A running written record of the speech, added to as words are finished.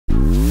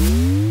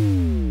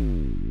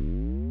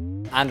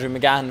Andrew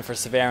McGahan for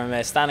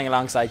SevereMMA, standing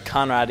alongside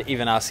Konrad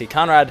Iwanowski.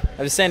 Konrad,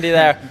 I was saying to you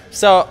there,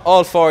 so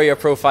all 4 of your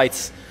pro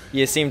fights,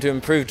 you seem to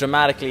improve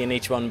dramatically in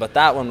each one, but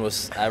that one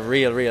was a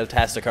real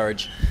test of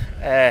courage.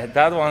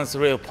 That one's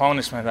real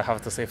punishment, I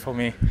have to say, for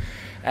me.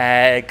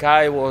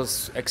 Guy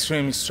was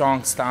extremely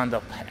strong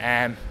stand-up.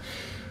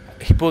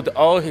 He put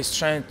all his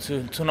strength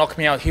to knock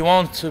me out. He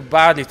wanted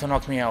badly to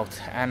knock me out,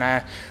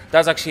 and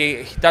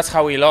that's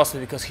how he lost it,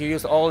 because he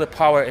used all the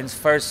power in his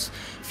first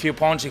few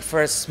punches,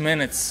 first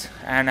minutes.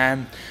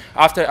 And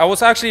after I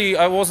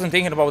wasn't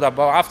thinking about that,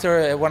 but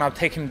after when I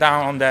take him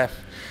down on the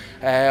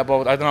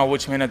about I don't know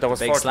which minute, that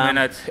was fourth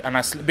minute, and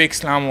a big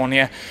slam one.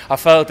 Yeah, I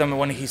felt him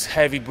when he's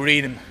heavy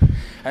breathing.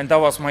 And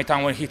that was my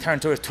time when he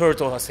turned to a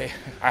turtle. I say,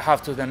 I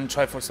have to then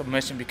try for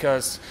submission,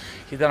 because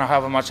he didn't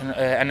have much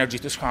energy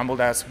to scramble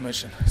that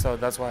submission. So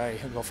that's why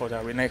I go for the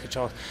rear naked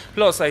choke.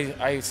 Plus,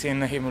 I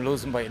seen him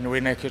losing by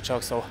rear naked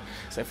choke, so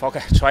I said, fuck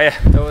it, try it.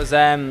 There was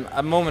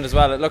a moment as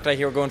well, it looked like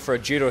you were going for a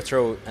judo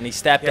throw, and he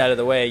stepped out of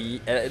the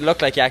way. It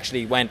looked like you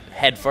actually went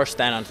head first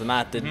down onto the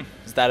mat.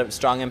 Is that a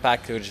strong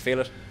impact? Could you feel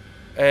it?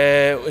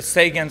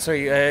 Say again,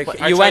 sorry.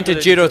 You went to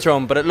judo throw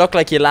him, but it looked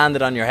like you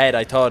landed on your head.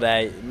 I thought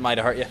it might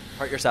have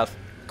hurt yourself.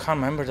 Can't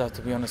remember that,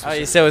 to be honest with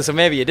you. So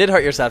maybe you did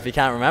hurt yourself, you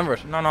can't remember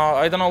it. No,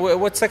 I don't know.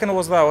 What second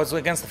was that? It was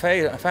against the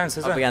fence,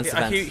 isn't it? Against the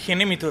fence. He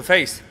hit me to the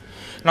face.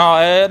 No,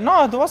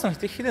 it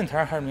wasn't. He didn't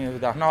hurt me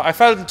with that. No, I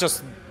felt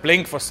just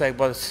blink for a sec,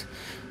 but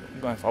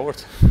going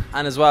forward.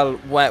 And as well,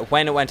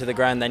 when it went to the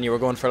ground, then you were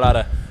going for a lot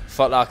of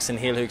footlocks and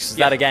heel hooks. Is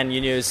that again,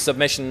 you knew his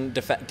submission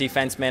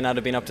defense may not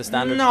have been up to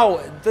standard? No,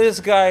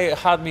 this guy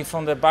had me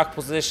from the back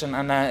position,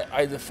 and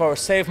I for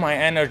save my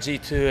energy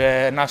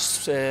to not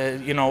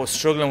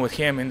struggling with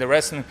him in the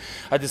wrestling,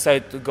 I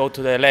decided to go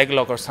to the leg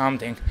lock or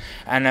something,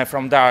 and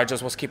from there I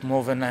just was keep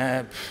moving.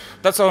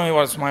 That's only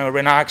was my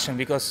reaction,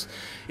 because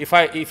if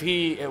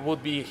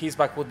his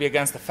back would be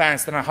against the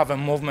fence, then I have a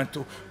movement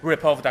to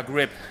rip off that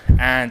grip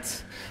and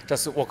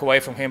just walk away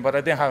from him. But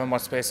I didn't have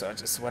much space, so I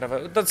just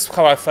whatever. That's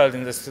how I felt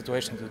in this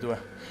situation to do it.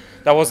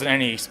 That wasn't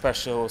any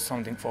special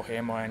something for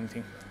him or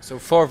anything. So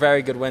 4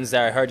 very good wins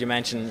there. I heard you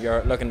mention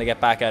you're looking to get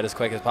back out as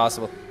quick as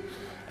possible.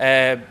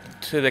 To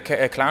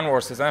the Clan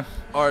Wars, is that?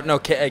 Or no,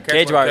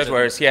 Cage Warriors. Cage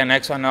Warriors, yeah,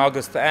 next one in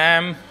August.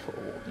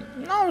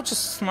 No,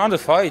 just another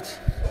fight.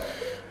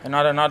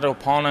 Another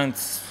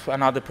opponent,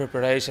 another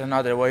preparation,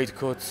 another weight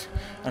cut,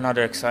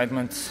 another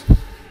excitement.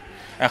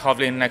 And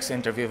hopefully in the next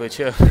interview with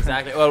you.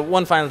 Exactly. Well,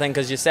 one final thing,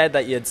 because you said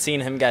that you had seen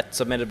him get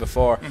submitted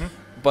before,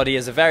 but he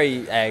has a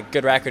very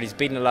good record. He's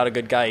beaten a lot of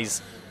good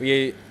guys. Were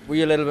you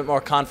a little bit more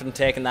confident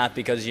taking that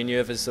because you knew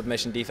of his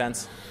submission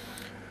defense?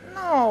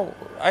 No,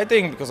 I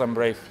think because I'm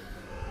brave.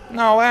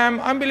 No,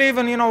 I'm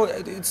believing,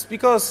 it's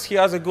because he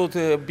has a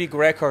good big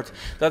record.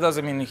 That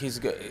doesn't mean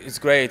it's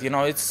great.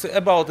 It's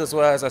about, as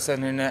well as I said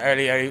in an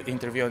earlier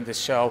interview on this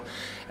show,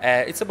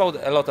 it's about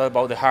a lot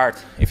about the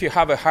heart. If you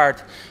have a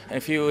heart, and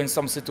if you in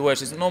some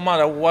situations, no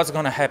matter what's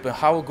going to happen,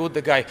 how good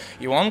the guy,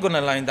 you aren't going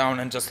to lie down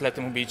and just let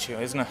him beat you,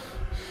 isn't it?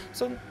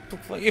 So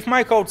if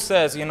my coach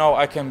says,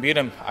 I can beat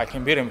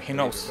him, he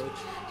knows.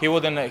 He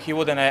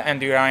wouldn't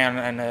Andy Ryan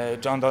and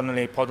John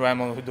Donnelly, Paul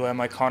Raymond, who do in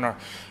my corner.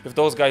 If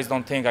those guys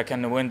don't think I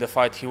can win the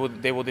fight,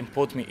 they wouldn't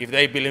put me. If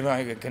they believe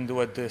I can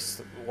do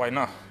it, why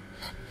not?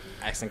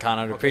 Excellent,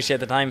 Conrad. Okay. Appreciate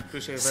the time.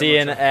 See you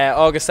in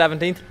August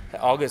 17th.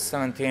 August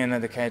 17th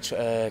at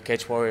the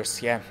Cage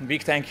Warriors. Yeah,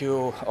 big thank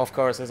you, of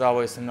course, as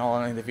always, in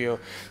all interview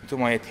to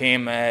my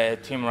team,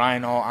 Team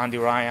Rhino, Andy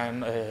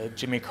Ryan,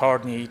 Jimmy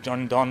Courtney,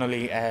 John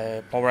Donnelly,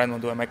 Paul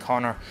Raymond, doing my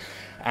corner.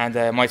 And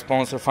my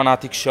sponsor,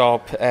 Fanatic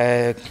Shop,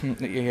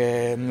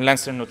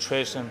 Leinster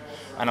Nutrition,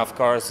 and of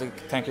course,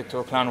 thank you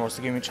to Clan Wars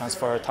to give me a chance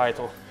for a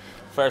title.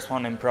 First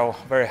one in pro,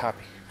 very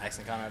happy.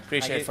 Excellent, Conrad.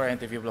 Appreciate it for the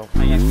interview, bro.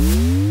 Thank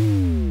you.